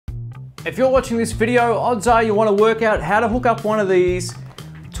If you're watching this video, odds are you want to work out how to hook up one of these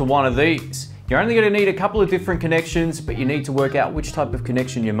to one of these. You're only going to need a couple of different connections, but you need to work out which type of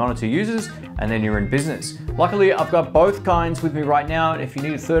connection your monitor uses, and then you're in business. Luckily, I've got both kinds with me right now, and if you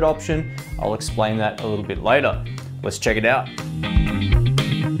need a third option, I'll explain that a little bit later. Let's check it out.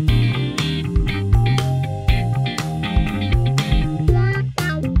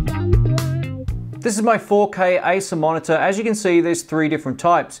 This is my 4K Acer monitor. As you can see, there's 3 different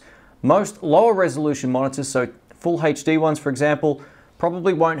types. Most lower resolution monitors, so full HD ones for example,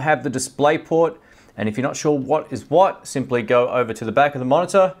 probably won't have the display port, and if you're not sure what is what, simply go over to the back of the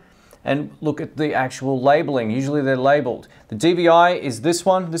monitor and look at the actual labeling. Usually they're labeled. The DVI is this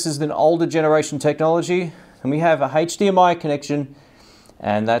one. This is an older generation technology, and we have a HDMI connection,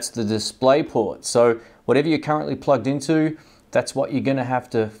 and that's the display port. So whatever you're currently plugged into, that's what you're gonna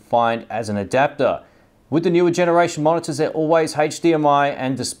have to find as an adapter. With the newer generation monitors, they're always HDMI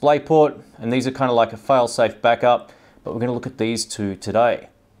and display port, and these are kind of like a fail-safe backup, but we're gonna look at these two today.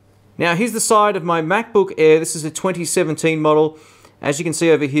 Now here's the side of my MacBook Air. This is a 2017 model. As you can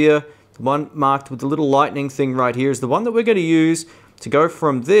see over here, the one marked with the little lightning thing right here is the one that we're gonna use to go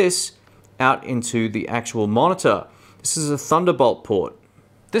from this out into the actual monitor. This is a Thunderbolt port.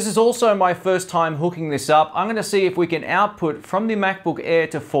 This is also my first time hooking this up. I'm gonna see if we can output from the MacBook Air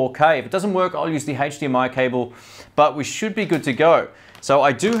to 4K. If it doesn't work, I'll use the HDMI cable, but we should be good to go. So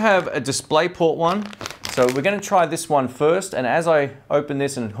I do have a display port one. So we're gonna try this one first, and as I open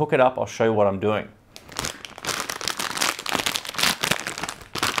this and hook it up, I'll show you what I'm doing.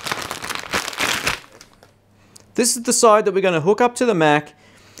 This is the side that we're gonna hook up to the Mac,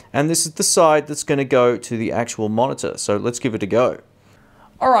 and this is the side that's gonna go to the actual monitor. So let's give it a go.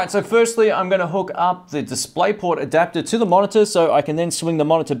 All right, so firstly, I'm gonna hook up the DisplayPort adapter to the monitor so I can then swing the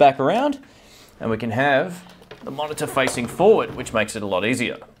monitor back around and we can have the monitor facing forward, which makes it a lot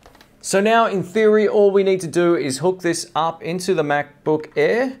easier. So now, in theory, all we need to do is hook this up into the MacBook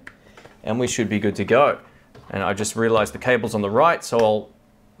Air and we should be good to go. And I just realized the cable's on the right, so I'll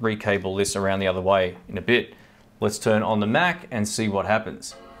recable this around the other way in a bit. Let's turn on the Mac and see what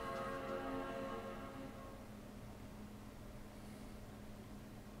happens.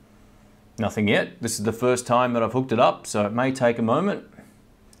 Nothing yet. This is the first time that I've hooked it up, so it may take a moment.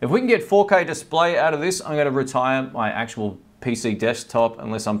 If we can get 4K display out of this, I'm going to retire my actual PC desktop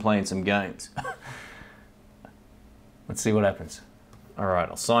unless I'm playing some games. Let's see what happens. All right,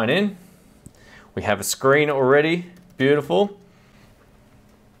 I'll sign in. We have a screen already. Beautiful.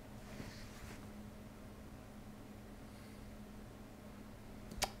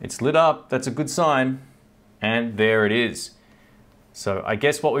 It's lit up. That's a good sign. And there it is. So I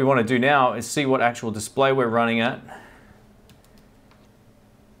guess what we want to do now is see what actual display we're running at.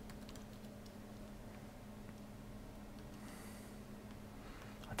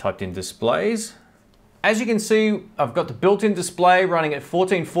 I typed in displays. As you can see, I've got the built-in display running at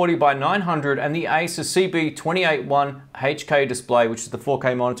 1440 by 900 and the Acer CB281 HK display, which is the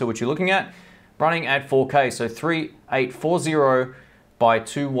 4K monitor which you're looking at, running at 4K, so 3840 by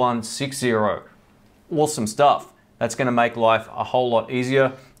 2160. Awesome stuff. That's going to make life a whole lot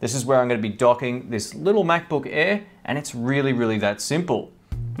easier. This is where I'm going to be docking this little MacBook Air, and it's really that simple.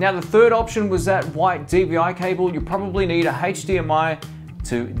 Now the third option was that white DVI cable. You probably need a HDMI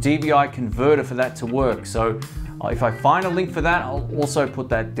to DVI converter for that to work. So if I find a link for that, I'll also put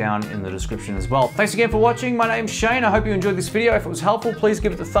that down in the description as well. Thanks again for watching. My name's Shane. I hope you enjoyed this video. If it was helpful, please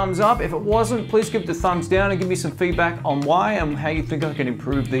give it a thumbs up. If it wasn't, please give it a thumbs down and give me some feedback on why and how you think I can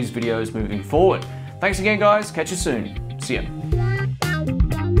improve these videos moving forward. Thanks again, guys. Catch you soon. See ya.